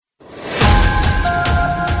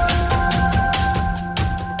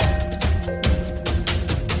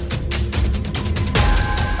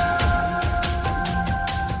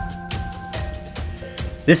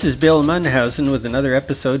This is Bill Munhausen with another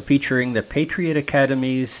episode featuring the Patriot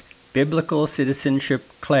Academy's Biblical Citizenship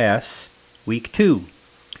class, Week 2.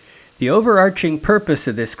 The overarching purpose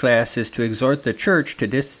of this class is to exhort the church to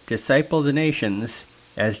disciple the nations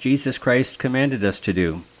as Jesus Christ commanded us to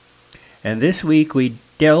do. And this week we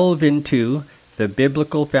delve into the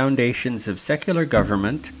biblical foundations of secular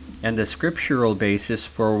government and the scriptural basis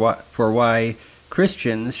for why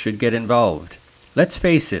Christians should get involved. Let's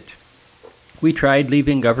face it, we tried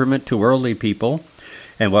leaving government to worldly people,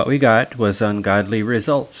 and what we got was ungodly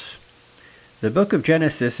results. The book of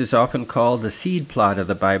Genesis is often called the seed plot of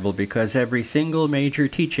the Bible because every single major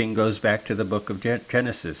teaching goes back to the book of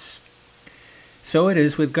Genesis. So it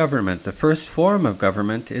is with government. The first form of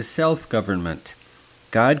government is self-government.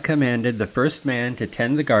 God commanded the first man to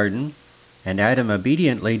tend the garden, and Adam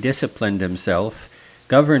obediently disciplined himself,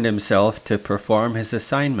 governed himself to perform his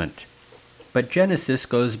assignment. But Genesis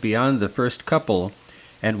goes beyond the first couple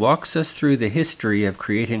and walks us through the history of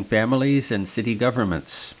creating families and city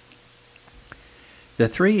governments. The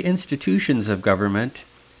three institutions of government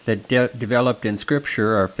that developed in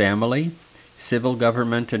Scripture are family, civil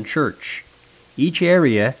government, and church. Each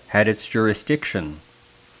area had its jurisdiction.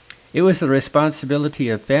 It was the responsibility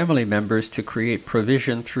of family members to create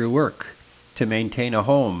provision through work, to maintain a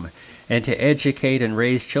home, and to educate and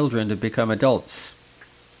raise children to become adults.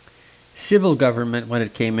 Civil government, when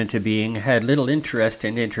it came into being, had little interest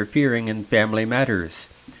in interfering in family matters.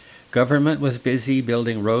 Government was busy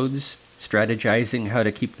building roads, strategizing how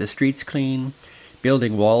to keep the streets clean,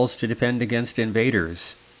 building walls to defend against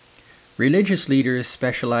invaders. Religious leaders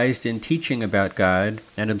specialized in teaching about God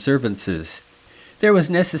and observances. There was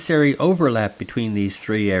necessary overlap between these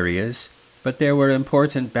three areas, but there were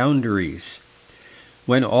important boundaries.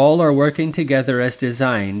 When all are working together as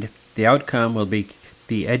designed, the outcome will be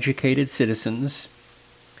educated citizens,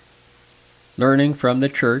 learning from the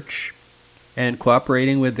church, and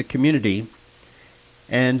cooperating with the community,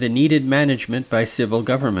 and the needed management by civil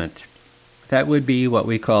government. That would be what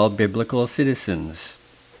we call biblical citizens.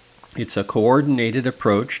 It's a coordinated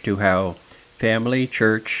approach to how family,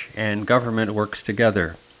 church, and government works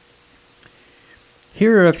together.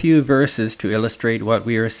 Here are a few verses to illustrate what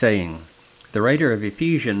we are saying. The writer of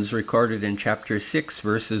Ephesians recorded in chapter 6,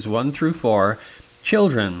 verses 1 through 4,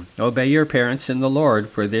 "Children, obey your parents in the Lord,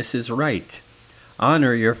 for this is right.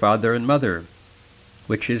 Honor your father and mother,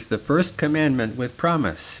 which is the first commandment with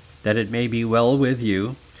promise, that it may be well with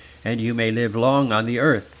you, and you may live long on the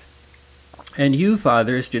earth. And you,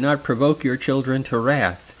 fathers, do not provoke your children to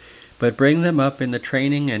wrath, but bring them up in the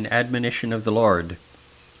training and admonition of the Lord."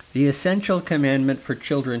 The essential commandment for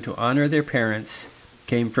children to honor their parents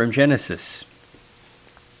came from Genesis.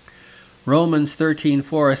 Romans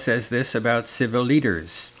 13:4 says this about civil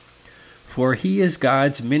leaders: "For he is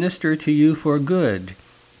God's minister to you for good.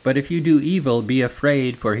 But if you do evil, be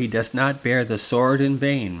afraid, for he does not bear the sword in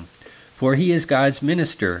vain. For he is God's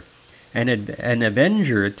minister, and an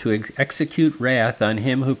avenger to execute wrath on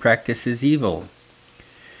him who practices evil."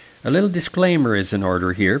 A little disclaimer is in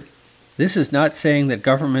order here. This is not saying that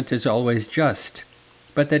government is always just,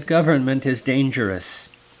 but that government is dangerous.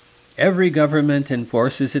 Every government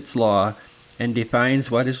enforces its law and defines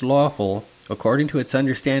what is lawful according to its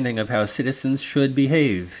understanding of how citizens should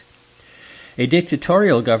behave. A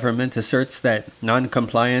dictatorial government asserts that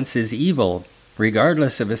noncompliance is evil,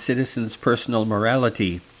 regardless of a citizen's personal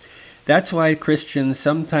morality. That's why Christians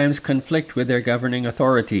sometimes conflict with their governing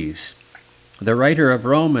authorities. The writer of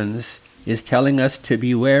Romans is telling us to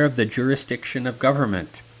beware of the jurisdiction of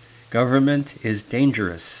government. Government is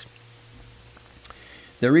dangerous.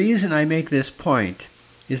 The reason I make this point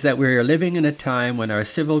is that we are living in a time when our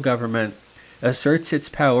civil government asserts its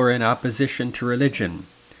power in opposition to religion.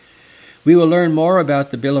 We will learn more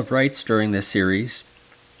about the Bill of Rights during this series,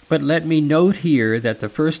 but let me note here that the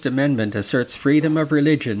First Amendment asserts freedom of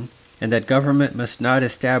religion and that government must not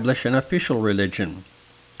establish an official religion.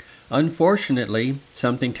 Unfortunately,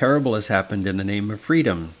 something terrible has happened in the name of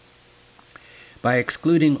freedom. By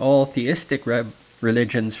excluding all theistic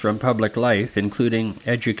religions from public life, including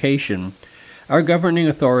education, our governing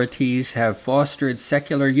authorities have fostered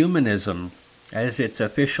secular humanism as its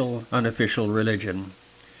official, unofficial religion.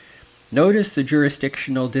 Notice the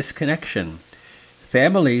jurisdictional disconnection.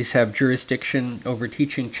 Families have jurisdiction over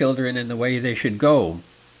teaching children in the way they should go,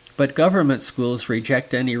 but government schools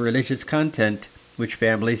reject any religious content which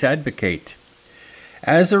families advocate.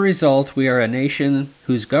 As a result, we are a nation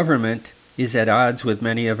whose government is at odds with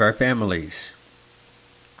many of our families.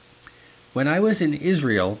 When I was in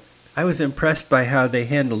Israel, I was impressed by how they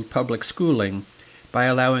handled public schooling by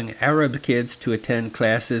allowing Arab kids to attend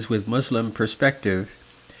classes with Muslim perspective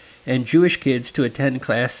and Jewish kids to attend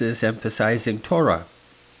classes emphasizing Torah.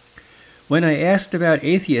 When I asked about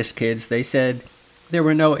atheist kids, they said there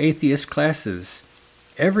were no atheist classes.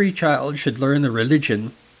 Every child should learn the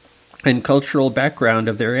religion and cultural background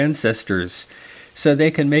of their ancestors so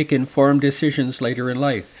they can make informed decisions later in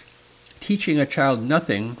life. Teaching a child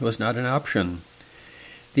nothing was not an option.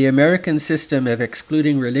 The American system of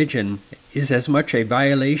excluding religion is as much a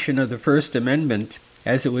violation of the First Amendment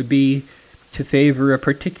as it would be to favor a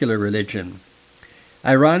particular religion.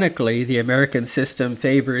 Ironically, the American system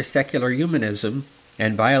favors secular humanism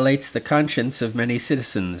and violates the conscience of many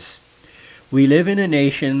citizens. We live in a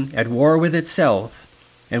nation at war with itself,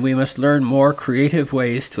 and we must learn more creative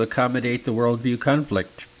ways to accommodate the worldview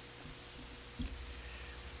conflict.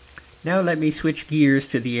 Now let me switch gears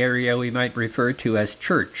to the area we might refer to as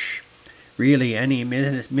church, really any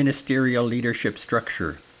ministerial leadership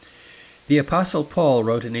structure. The Apostle Paul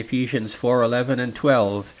wrote in Ephesians 4:11 and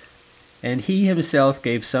 12, "And he himself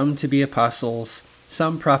gave some to be apostles,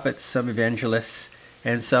 some prophets, some evangelists,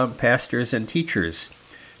 and some pastors and teachers,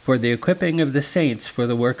 for the equipping of the saints for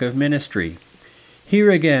the work of ministry." Here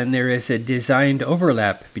again there is a designed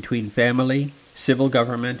overlap between family, civil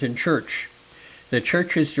government, and church. The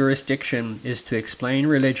church's jurisdiction is to explain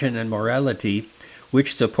religion and morality,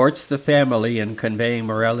 which supports the family in conveying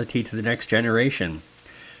morality to the next generation.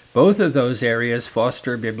 Both of those areas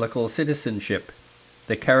foster biblical citizenship,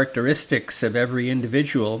 the characteristics of every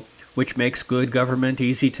individual, which makes good government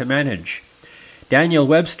easy to manage. Daniel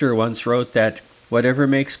Webster once wrote that whatever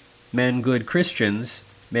makes men good Christians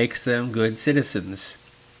makes them good citizens.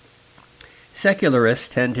 Secularists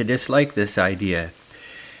tend to dislike this idea.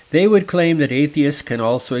 They would claim that atheists can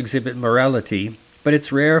also exhibit morality, but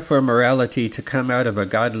it's rare for morality to come out of a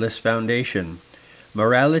godless foundation.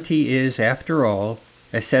 Morality is, after all,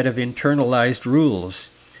 a set of internalized rules.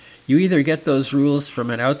 You either get those rules from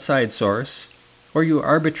an outside source, or you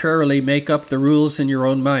arbitrarily make up the rules in your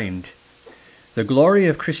own mind. The glory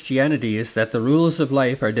of Christianity is that the rules of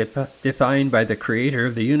life are defined by the creator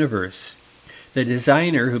of the universe, the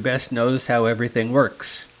designer who best knows how everything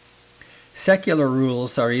works. Secular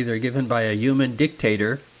rules are either given by a human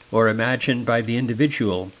dictator or imagined by the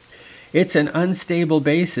individual. It's an unstable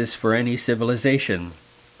basis for any civilization.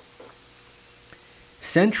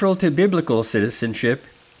 Central to biblical citizenship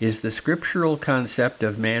is the scriptural concept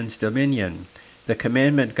of man's dominion, the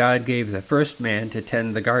commandment God gave the first man to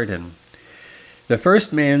tend the garden. The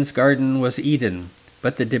first man's garden was Eden,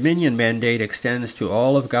 but the dominion mandate extends to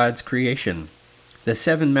all of God's creation. The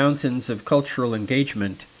 7 mountains of cultural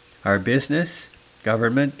engagement are business,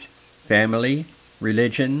 government, family,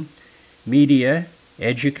 religion, media,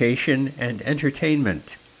 education, and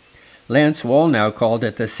entertainment. Lance Wallnau called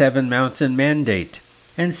it the 7-mountain mandate,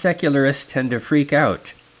 and secularists tend to freak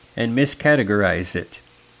out and miscategorize it.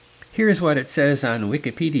 Here's what it says on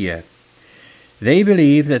Wikipedia. They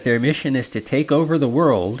believe that their mission is to take over the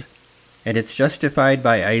world, and it's justified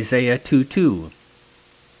by Isaiah 2:2.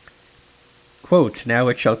 Quote, "Now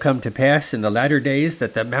it shall come to pass in the latter days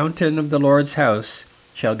that the mountain of the Lord's house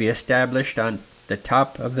shall be established on the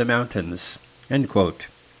top of the mountains." End quote.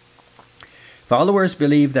 Followers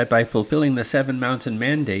believe that by fulfilling the 7-mountain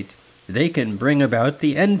mandate, they can bring about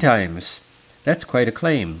the end times. That's quite a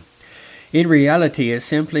claim. In reality, it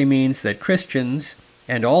simply means that Christians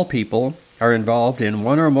and all people are involved in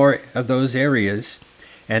one or more of those areas,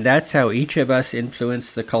 and that's how each of us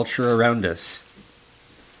influence the culture around us.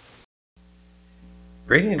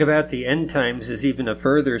 Bringing about the end times is even a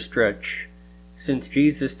further stretch, since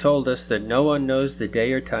Jesus told us that no one knows the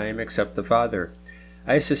day or time except the Father.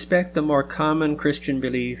 I suspect the more common Christian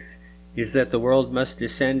belief is that the world must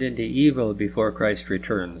descend into evil before Christ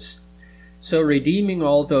returns. So redeeming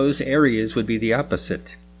all those areas would be the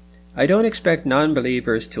opposite. I don't expect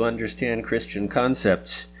non-believers to understand Christian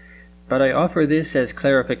concepts, but I offer this as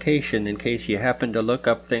clarification in case you happen to look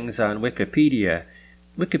up things on Wikipedia.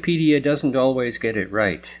 Wikipedia doesn't always get it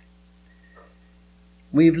right.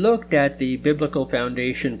 We've looked at the biblical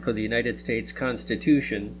foundation for the United States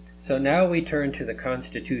Constitution, so now we turn to the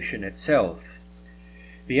Constitution itself.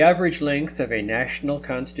 The average length of a national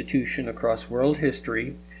constitution across world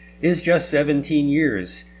history is just 17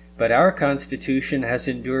 years, but our Constitution has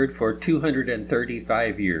endured for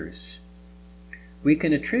 235 years. We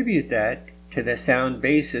can attribute that to the sound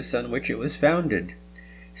basis on which it was founded.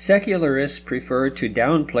 Secularists prefer to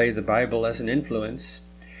downplay the Bible as an influence,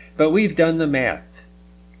 but we've done the math.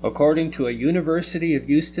 According to a University of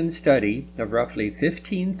Houston study of roughly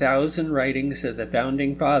 15,000 writings of the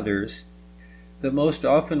Founding Fathers, the most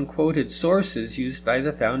often quoted sources used by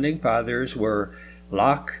the Founding Fathers were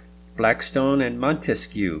Locke, Blackstone, and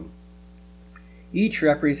Montesquieu. each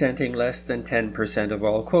representing less than 10% of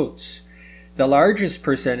all quotes. The largest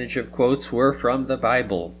percentage of quotes were from the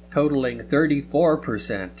Bible, totaling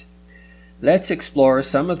 34%. Let's explore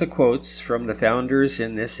some of the quotes from the founders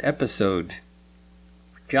in this episode.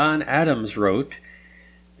 John Adams wrote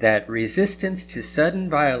that resistance to sudden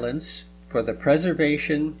violence for the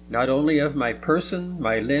preservation not only of my person,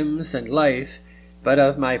 my limbs, and life, but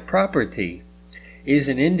of my property, is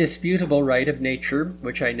an indisputable right of nature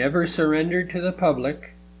which I never surrendered to the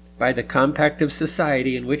public by the compact of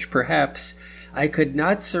society in which perhaps I could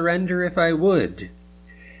not surrender if I would.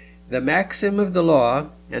 The maxim of the law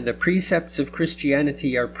and the precepts of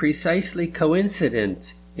Christianity are precisely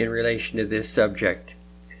coincident in relation to this subject.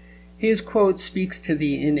 His quote speaks to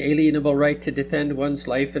the inalienable right to defend one's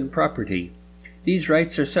life and property. These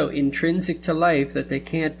rights are so intrinsic to life that they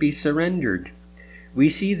can't be surrendered. We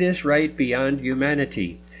see this right beyond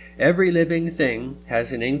humanity. Every living thing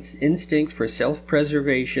has an instinct for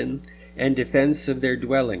self-preservation and defense of their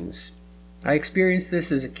dwellings. I experienced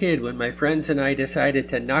this as a kid when my friends and I decided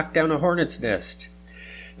to knock down a hornet's nest.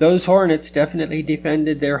 Those hornets definitely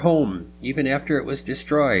defended their home, even after it was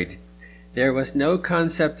destroyed. There was no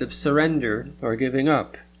concept of surrender or giving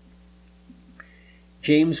up.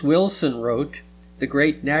 James Wilson wrote, "The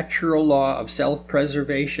great natural law of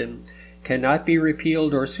self-preservation cannot be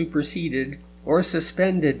repealed or superseded or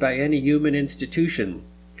suspended by any human institution.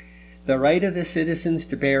 The right of the citizens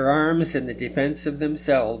to bear arms in the defense of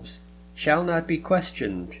themselves shall not be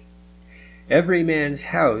questioned. Every man's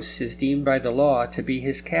house is deemed by the law to be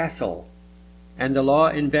his castle, and the law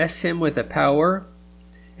invests him with a power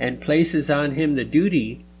and places on him the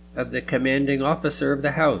duty of the commanding officer of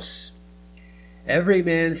the house. Every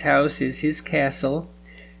man's house is his castle,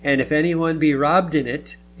 and if anyone be robbed in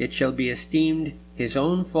it, it shall be esteemed his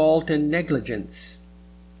own fault and negligence."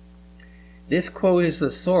 This quote is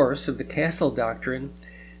the source of the castle doctrine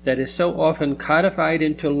that is so often codified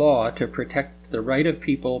into law to protect the right of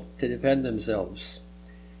people to defend themselves.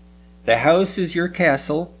 The house is your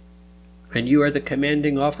castle, and you are the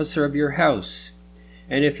commanding officer of your house,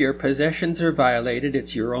 and if your possessions are violated,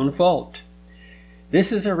 it's your own fault.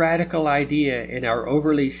 This is a radical idea in our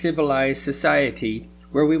overly civilized society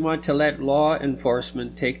where we want to let law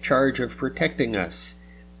enforcement take charge of protecting us.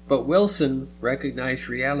 But Wilson recognized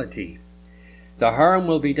reality. The harm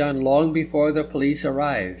will be done long before the police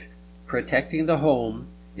arrive. Protecting the home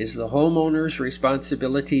is the homeowner's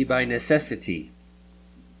responsibility by necessity.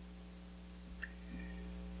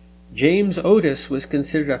 James Otis was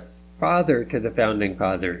considered a father to the Founding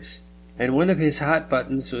Fathers, and one of his hot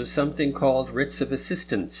buttons was something called writs of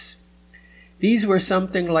assistance. These were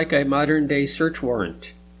something like a modern-day search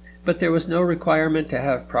warrant, but there was no requirement to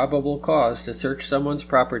have probable cause to search someone's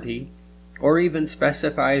property or even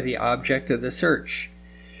specify the object of the search.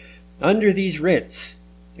 Under these writs,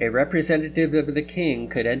 a representative of the king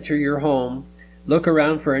could enter your home, look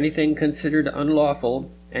around for anything considered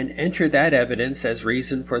unlawful, and enter that evidence as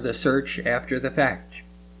reason for the search after the fact.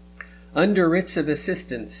 Under writs of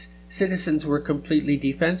assistance, citizens were completely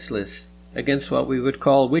defenseless against what we would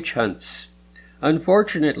call witch hunts.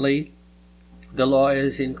 Unfortunately, the law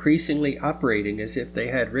is increasingly operating as if they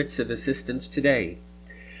had writs of assistance today.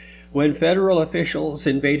 When federal officials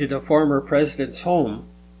invaded a former president's home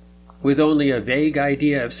with only a vague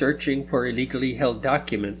idea of searching for illegally held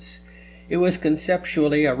documents, it was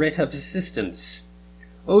conceptually a writ of assistance.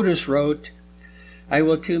 Otis wrote, "I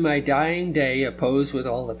will to my dying day oppose with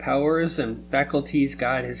all the powers and faculties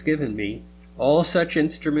God has given me all such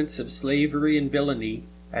instruments of slavery and villainy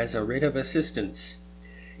as a writ of assistance.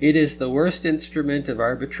 It is the worst instrument of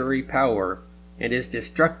arbitrary power, and is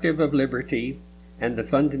destructive of liberty and the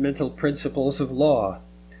fundamental principles of law.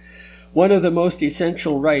 One of the most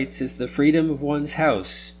essential rights is the freedom of one's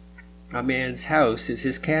house. A man's house is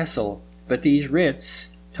his castle, but these writs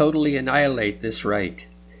totally annihilate this right.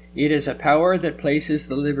 It is a power that places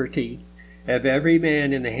the liberty of every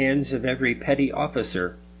man in the hands of every petty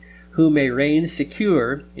officer, who may reign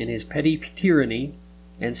secure in his petty tyranny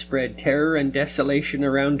and spread terror and desolation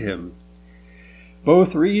around him.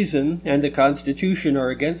 Both reason and the Constitution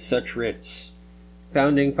are against such writs."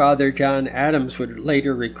 Founding Father John Adams would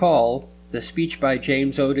later recall the speech by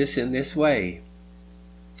James Otis in this way: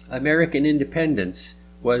 "American independence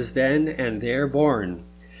was then and there born.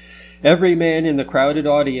 Every man in the crowded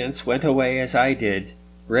audience went away as I did,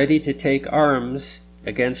 ready to take arms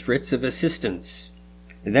against writs of assistance.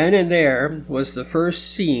 Then and there was the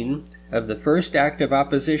first scene of the first act of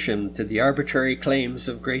opposition to the arbitrary claims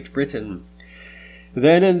of Great Britain.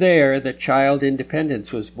 Then and there the child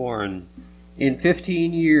independence was born. In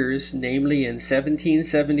 15 years, namely in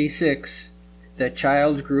 1776, the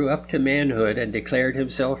child grew up to manhood and declared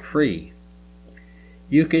himself free.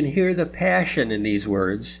 You can hear the passion in these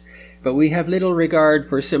words, but we have little regard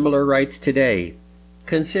for similar rights today.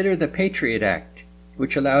 Consider the Patriot Act,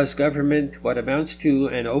 which allows government what amounts to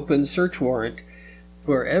an open search warrant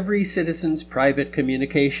for every citizen's private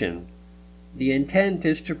communication. The intent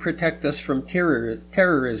is to protect us from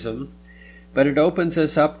terrorism, but it opens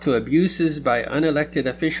us up to abuses by unelected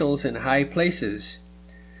officials in high places,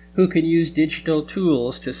 who can use digital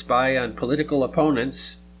tools to spy on political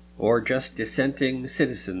opponents or just dissenting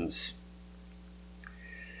citizens.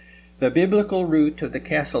 The biblical root of the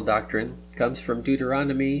castle doctrine comes from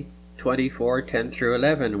Deuteronomy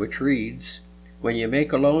 24:10-11, which reads, "When you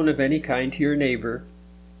make a loan of any kind to your neighbor,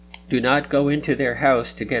 do not go into their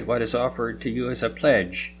house to get what is offered to you as a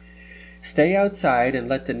pledge. Stay outside and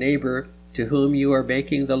let the neighbor to whom you are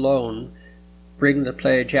making the loan bring the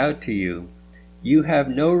pledge out to you. You have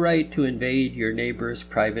no right to invade your neighbor's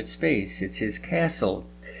private space. It's his castle.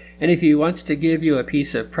 And if he wants to give you a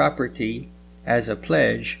piece of property as a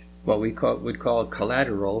pledge, what we would call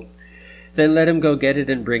collateral, then let him go get it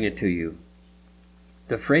and bring it to you."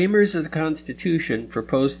 The framers of the Constitution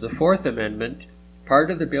proposed the Fourth Amendment, part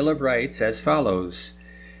of the Bill of Rights, as follows: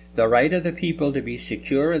 "The right of the people to be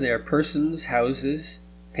secure in their persons, houses,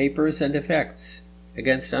 papers, and effects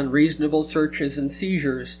against unreasonable searches and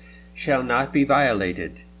seizures shall not be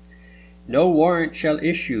violated. No warrant shall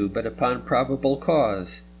issue but upon probable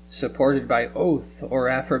cause, supported by oath or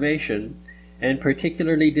affirmation, and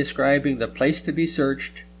particularly describing the place to be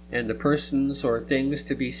searched and the persons or things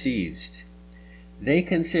to be seized." They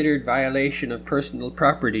considered violation of personal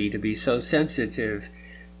property to be so sensitive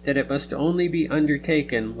that it must only be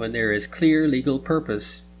undertaken when there is clear legal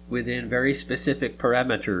purpose within very specific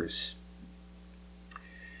parameters.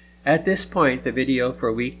 At this point, the video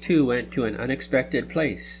for week 2 went to an unexpected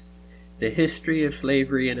place. The history of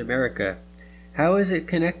slavery in America. How is it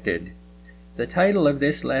connected? The title of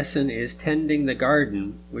this lesson is Tending the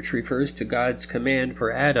Garden, which refers to God's command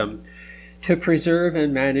for Adam to preserve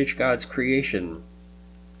and manage God's creation.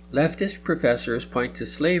 Leftist professors point to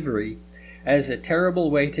slavery as a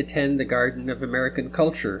terrible way to tend the garden of American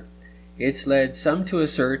culture. It's led some to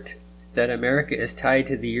assert that America is tied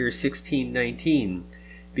to the year 1619,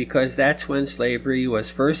 because that's when slavery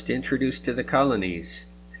was first introduced to the colonies.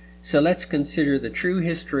 So let's consider the true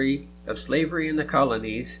history of slavery in the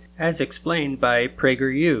colonies as explained by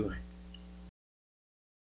PragerU.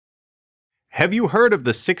 Have you heard of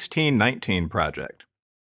the 1619 Project?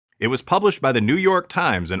 It was published by the New York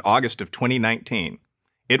Times in August of 2019.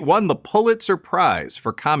 It won the Pulitzer Prize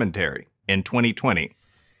for Commentary in 2020.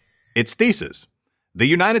 Its thesis: the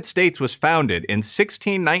United States was founded in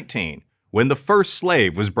 1619 when the first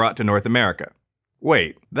slave was brought to North America.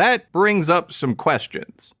 Wait, that brings up some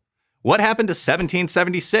questions. What happened to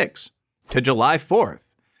 1776? To July 4th?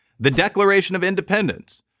 The Declaration of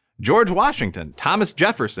Independence? George Washington, Thomas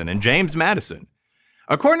Jefferson, and James Madison?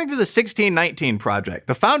 According to the 1619 Project,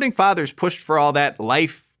 the Founding Fathers pushed for all that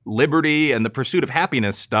life, liberty, and the pursuit of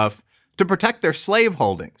happiness stuff to protect their slave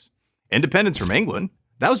holdings. Independence from England?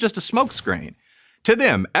 That was just a smokescreen. To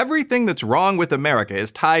them, everything that's wrong with America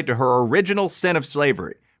is tied to her original sin of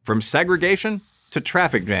slavery, from segregation to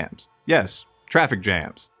traffic jams. Yes, traffic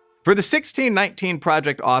jams. For the 1619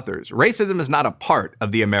 Project authors, racism is not a part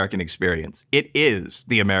of the American experience. It is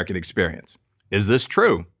the American experience. Is this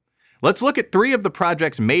true? Let's look at 3 of the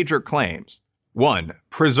project's major claims. 1.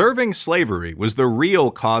 Preserving slavery was the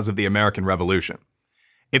real cause of the American Revolution.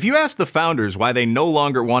 If you asked the founders why they no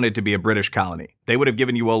longer wanted to be a British colony, they would have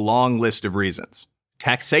given you a long list of reasons.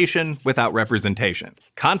 Taxation without representation,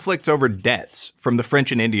 conflicts over debts from the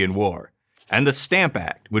French and Indian War, and the Stamp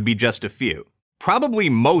Act would be just a few. Probably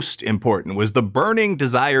most important was the burning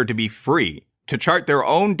desire to be free, to chart their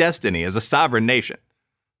own destiny as a sovereign nation.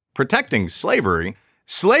 Protecting slavery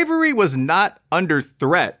was not under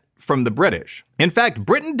threat from the British. In fact,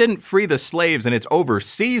 Britain didn't free the slaves in its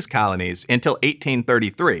overseas colonies until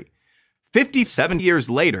 1833, 57 years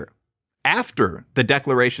later, after the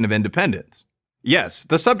Declaration of Independence. Yes,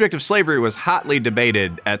 the subject of slavery was hotly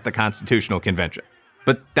debated at the Constitutional Convention,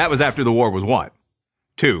 but that was after the war was won.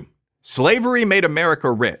 2. Slavery made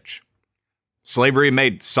America rich. Slavery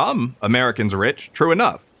made some Americans rich, true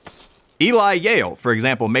enough. Eli Yale, for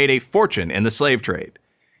example, made a fortune in the slave trade.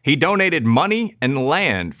 He donated money and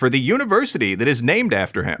land for the university that is named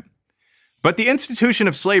after him. But the institution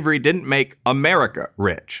of slavery didn't make America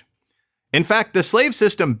rich. In fact, the slave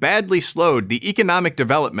system badly slowed the economic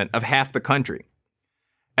development of half the country.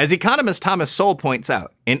 As economist Thomas Sowell points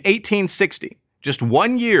out, in 1860, just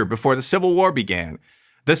 1 year before the Civil War began,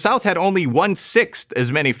 the South had only 1/6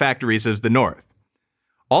 as many factories as the North.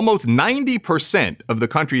 Almost 90% of the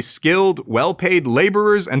country's skilled, well-paid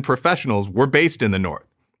laborers and professionals were based in the North.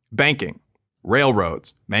 Banking,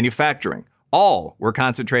 railroads, manufacturing, all were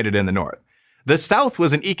concentrated in the North. The South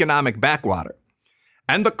was an economic backwater.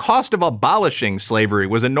 And the cost of abolishing slavery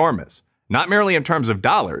was enormous, not merely in terms of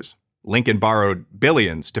dollars — Lincoln borrowed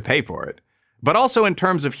billions to pay for it — but also in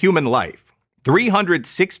terms of human life.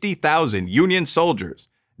 360,000 Union soldiers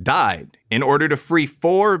died in order to free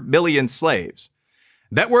 4 million slaves.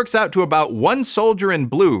 That works out to about 1 soldier in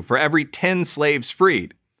blue for every 10 slaves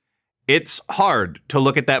freed. It's hard to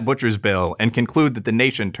look at that butcher's bill and conclude that the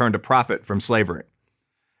nation turned a profit from slavery.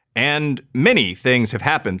 And many things have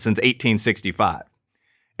happened since 1865.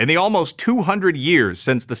 In the almost 200 years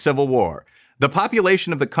since the Civil War, the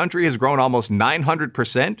population of the country has grown almost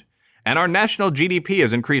 900%, and our national GDP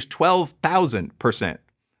has increased 12,000%.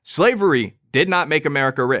 Slavery did not make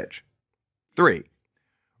America rich. 3.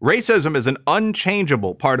 Racism is an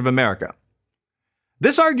unchangeable part of America.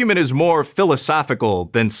 This argument is more philosophical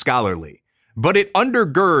than scholarly, but it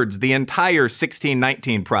undergirds the entire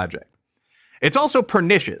 1619 Project. It's also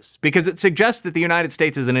pernicious because it suggests that the United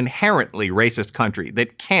States is an inherently racist country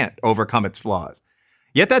that can't overcome its flaws.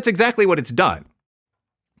 Yet that's exactly what it's done.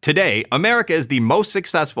 Today, America is the most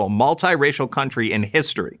successful multiracial country in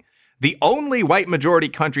history, the only white majority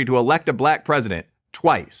country to elect a black president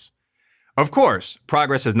twice. Of course,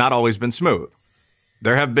 progress has not always been smooth.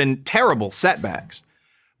 There have been terrible setbacks.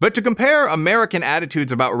 But to compare American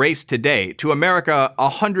attitudes about race today to America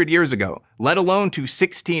 100 years ago, let alone to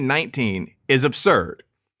 1619, is absurd.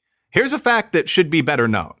 Here's a fact that should be better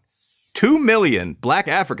known. 2 million black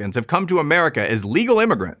Africans have come to America as legal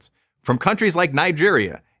immigrants from countries like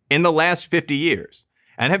Nigeria in the last 50 years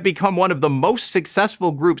and have become one of the most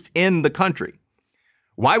successful groups in the country.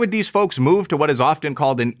 Why would these folks move to what is often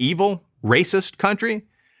called an evil, racist country?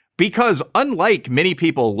 Because unlike many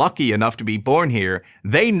people lucky enough to be born here,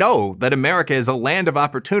 they know that America is a land of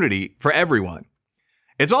opportunity for everyone.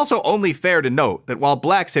 It's also only fair to note that while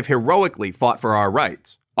blacks have heroically fought for our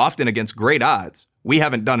rights, often against great odds, we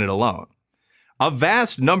haven't done it alone. A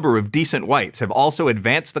vast number of decent whites have also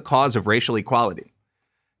advanced the cause of racial equality.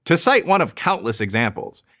 To cite one of countless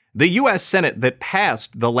examples, the U.S. Senate that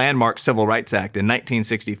passed the landmark Civil Rights Act in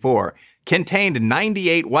 1964 contained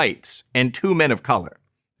 98 whites and 2 men of color,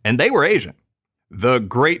 and they were Asian. The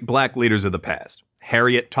great black leaders of the past,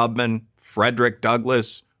 Harriet Tubman, Frederick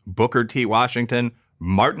Douglass, Booker T. Washington,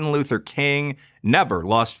 Martin Luther King, never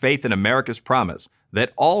lost faith in America's promise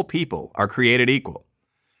that all people are created equal.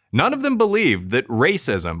 None of them believed that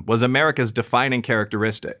racism was America's defining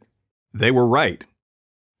characteristic. They were right.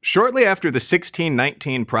 Shortly after the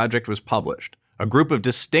 1619 Project was published, a group of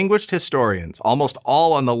distinguished historians, almost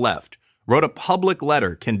all on the left, wrote a public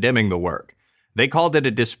letter condemning the work. They called it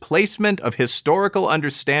a displacement of historical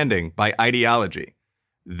understanding by ideology.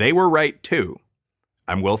 They were right, too.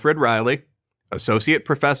 I'm Wilfred Riley, Associate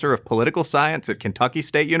Professor of Political Science at Kentucky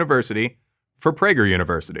State University for Prager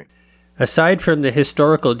University. Aside from the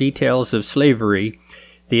historical details of slavery,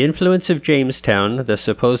 the influence of Jamestown, the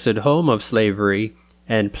supposed home of slavery,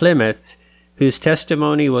 and Plymouth, whose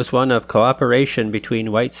testimony was one of cooperation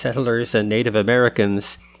between white settlers and Native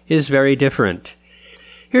Americans, is very different.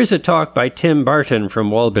 Here's a talk by Tim Barton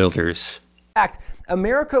from Wall Builders. In fact,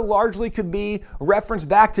 America largely could be referenced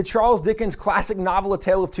back to Charles Dickens' classic novel, A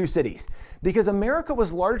Tale of Two Cities, because America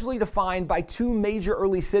was largely defined by 2 major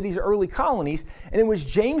early cities or early colonies, and it was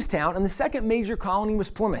Jamestown, and the second major colony was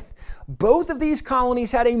Plymouth. Both of these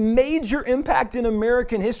colonies had a major impact in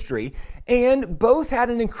American history, and both had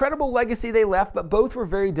an incredible legacy they left, but both were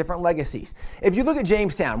very different legacies. If you look at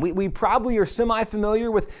Jamestown, we probably are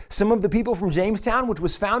semi-familiar with some of the people from Jamestown, which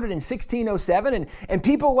was founded in 1607, and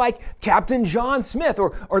people like Captain John Smith,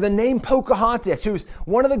 or the name Pocahontas, who's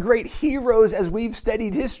one of the great heroes as we've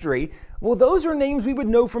studied history. Well, those are names we would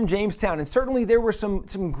know from Jamestown, and certainly there were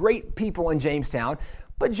some great people in Jamestown.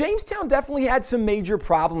 But Jamestown definitely had some major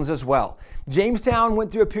problems as well. Jamestown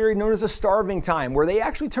went through a period known as a starving time, where they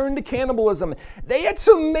actually turned to cannibalism. They had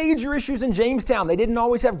some major issues in Jamestown. They didn't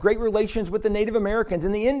always have great relations with the Native Americans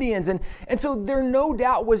and the Indians, and so there no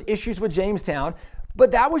doubt was issues with Jamestown.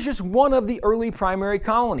 But that was just one of the early primary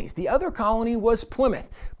colonies. The other colony was Plymouth.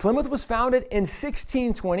 Plymouth was founded in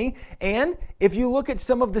 1620, and if you look at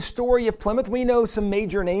some of the story of Plymouth, we know some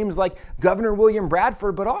major names like Governor William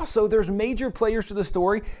Bradford, but also there's major players to the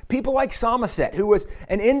story, people like Somerset, who was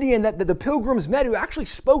an Indian that the Pilgrims met, who actually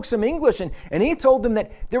spoke some English, and he told them that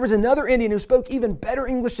there was another Indian who spoke even better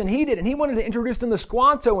English than he did, and he wanted to introduce them to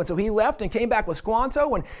Squanto, and so he left and came back with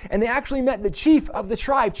Squanto, and they actually met the chief of the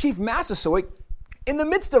tribe, Chief Massasoit. In the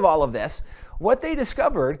midst of all of this, what they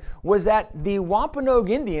discovered was that the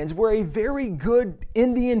Wampanoag Indians were a very good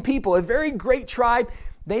Indian people, a very great tribe.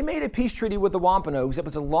 They made a peace treaty with the Wampanoags. It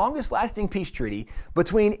was the longest lasting peace treaty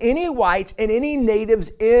between any whites and any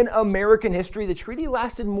natives in American history. The treaty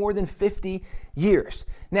lasted more than 50 years.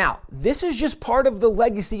 Now, this is just part of the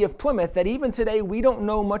legacy of Plymouth, that even today we don't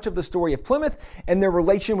know much of the story of Plymouth and their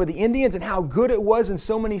relation with the Indians and how good it was in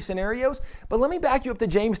so many scenarios. But let me back you up to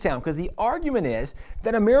Jamestown, because the argument is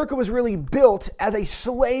that America was really built as a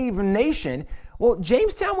slave nation. Well,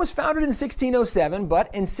 Jamestown was founded in 1607, but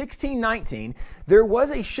in 1619, there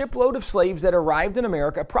was a shipload of slaves that arrived in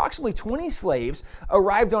America. Approximately 20 slaves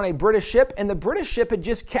arrived on a British ship, and the British ship had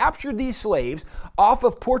just captured these slaves off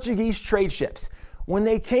of Portuguese trade ships. When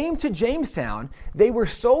they came to Jamestown, they were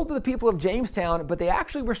sold to the people of Jamestown, but they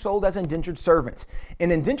actually were sold as indentured servants.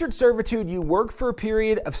 In indentured servitude, you work for a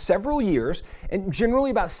period of several years, and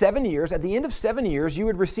generally about 7 years. At the end of 7 years, you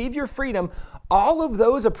would receive your freedom. All of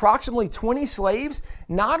those approximately 20 slaves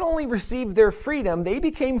not only received their freedom, they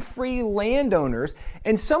became free landowners,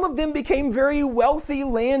 and some of them became very wealthy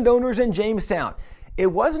landowners in Jamestown. It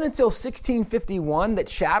wasn't until 1651 that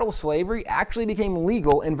chattel slavery actually became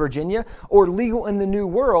legal in Virginia, or legal in the New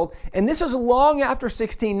World. And this is long after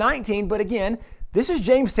 1619, but again, this is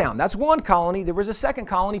Jamestown. That's one colony. There was a second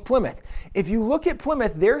colony, Plymouth. If you look at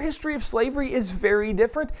Plymouth, their history of slavery is very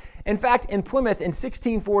different. In fact, in Plymouth in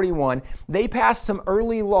 1641, they passed some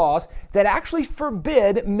early laws that actually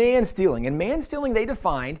forbid man stealing. And man stealing they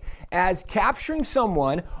defined as capturing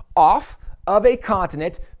someone off of a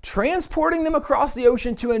continent, transporting them across the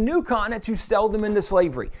ocean to a new continent to sell them into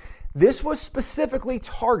slavery. This was specifically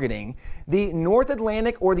targeting the North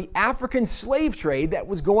Atlantic or the African slave trade that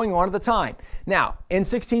was going on at the time. Now, in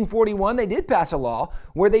 1641, they did pass a law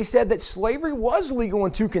where they said that slavery was legal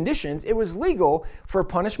in two conditions. It was legal for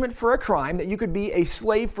punishment for a crime, that you could be a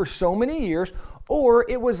slave for so many years, or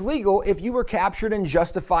it was legal if you were captured in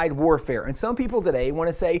justified warfare. And some people today want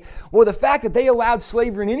to say, well, the fact that they allowed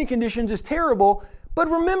slavery in any conditions is terrible. But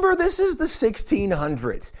remember, this is the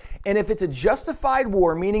 1600s. And if it's a justified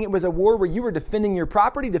war, meaning it was a war where you were defending your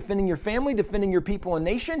property, defending your family, defending your people and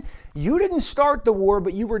nation, you didn't start the war,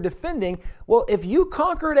 but you were defending. Well, if you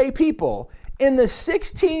conquered a people in the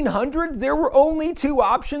 1600s, there were only two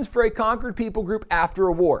options for a conquered people group after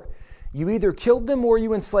a war. You either killed them or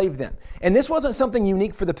you enslaved them. And this wasn't something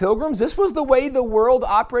unique for the Pilgrims. This was the way the world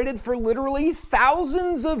operated for literally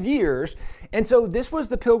thousands of years. And so this was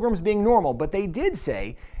the Pilgrims being normal. But they did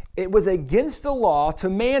say it was against the law to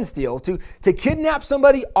man steal, to kidnap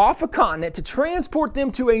somebody off a continent, to transport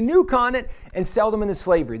them to a new continent and sell them into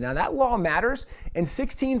slavery. Now that law matters. In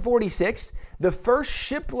 1646, the first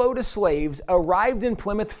shipload of slaves arrived in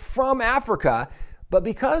Plymouth from Africa. But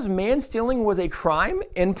because man stealing was a crime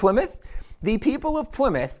in Plymouth, the people of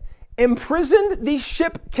Plymouth imprisoned the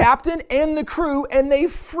ship captain and the crew, and they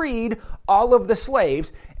freed all of the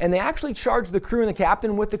slaves. And they actually charged the crew and the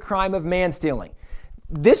captain with the crime of man stealing.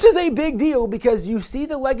 This is a big deal because you see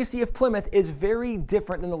the legacy of Plymouth is very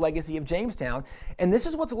different than the legacy of Jamestown. And this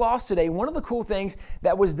is what's lost today. One of the cool things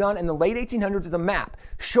that was done in the late 1800s is a map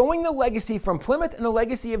showing the legacy from Plymouth and the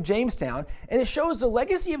legacy of Jamestown. And it shows the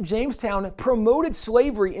legacy of Jamestown promoted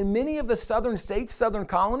slavery in many of the southern states, southern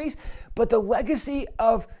colonies, but the legacy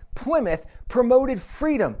of Plymouth promoted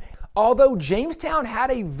freedom. Although Jamestown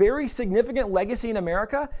had a very significant legacy in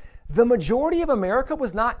America, the majority of America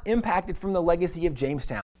was not impacted from the legacy of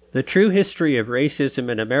Jamestown. The true history of racism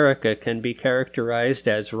in America can be characterized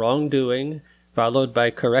as wrongdoing, followed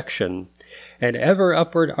by correction, an ever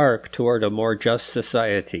upward arc toward a more just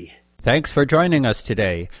society. Thanks for joining us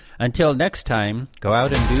today. Until next time, go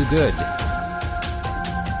out and do good.